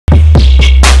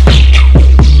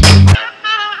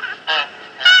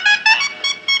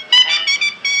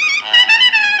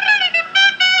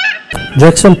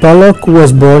Jackson Pollock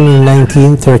was born in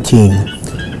 1913.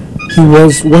 He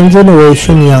was one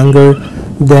generation younger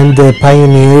than the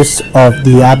pioneers of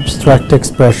the abstract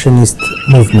expressionist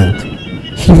movement.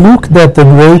 He looked at the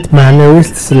great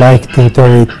mannerists like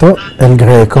Tintoretto, El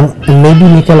Greco, and maybe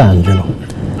Michelangelo.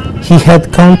 He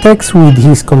had contacts with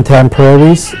his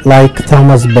contemporaries like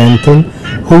Thomas Benton,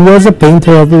 who was a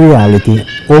painter of reality,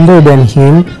 older than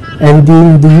him and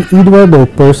in the Edward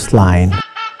Hopper's line.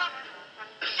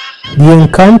 The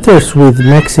encounters with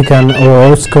Mexican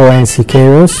Orozco and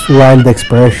Siqueiros' wild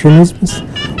expressionisms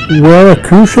were a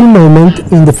crucial moment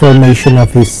in the formation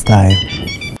of his style.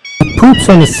 He puts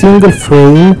on a single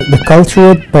frame the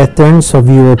cultural patterns of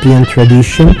European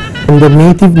tradition and the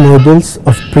native models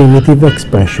of primitive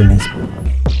expressionism.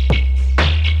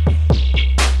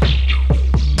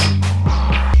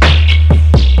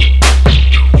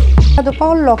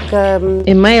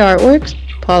 In my artworks,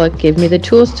 Pollock gave me the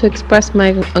tools to express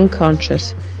my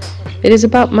unconscious. It is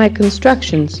about my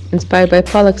constructions, inspired by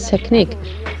Pollock's technique,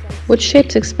 which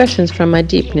shapes expressions from my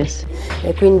deepness.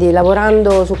 E quindi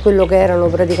lavorando su quello che erano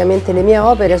praticamente le mie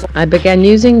opere. I began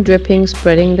using dripping,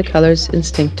 spreading the colors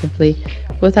instinctively,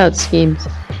 without schemes,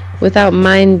 without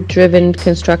mind-driven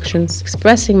constructions,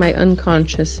 expressing my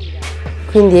unconscious.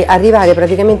 Quindi arrivare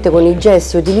praticamente con i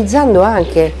gesti, utilizzando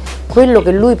anche quello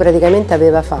che lui praticamente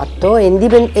aveva fatto e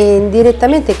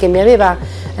indirettamente che mi aveva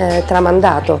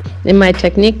tramandato. In my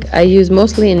technique, I use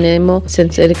mostly enamel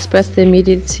since it expressed the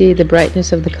immediacy, the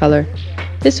brightness of the color.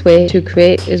 This way to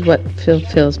create is what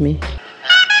fulfills me.